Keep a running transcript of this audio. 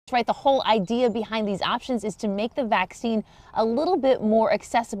right. The whole idea behind these options is to make the vaccine a little bit more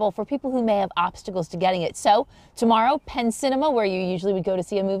accessible for people who may have obstacles to getting it. So tomorrow, Penn Cinema, where you usually would go to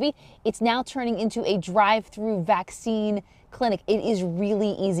see a movie, it's now turning into a drive-through vaccine clinic. It is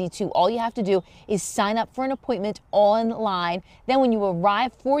really easy too. All you have to do is sign up for an appointment online. Then when you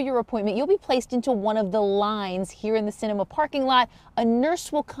arrive for your appointment, you'll be placed into one of the lines here in the cinema parking lot. A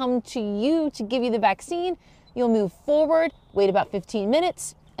nurse will come to you to give you the vaccine. You'll move forward, wait about 15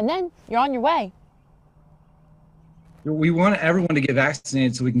 minutes, and then you're on your way. We want everyone to get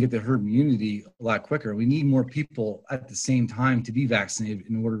vaccinated so we can get the herd immunity a lot quicker. We need more people at the same time to be vaccinated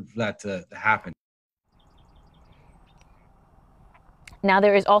in order for that to happen. Now,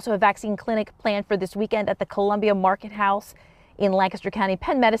 there is also a vaccine clinic planned for this weekend at the Columbia Market House in Lancaster County.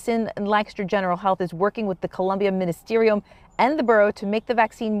 Penn Medicine and Lancaster General Health is working with the Columbia Ministerium and the borough to make the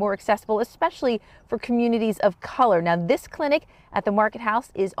vaccine more accessible, especially for communities of color. Now, this clinic at the Market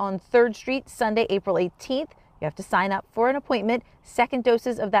House is on 3rd Street, Sunday, April 18th. You have to sign up for an appointment. Second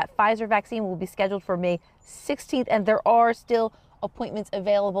doses of that Pfizer vaccine will be scheduled for May 16th, and there are still appointments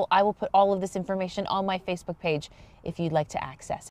available. I will put all of this information on my Facebook page if you'd like to access it.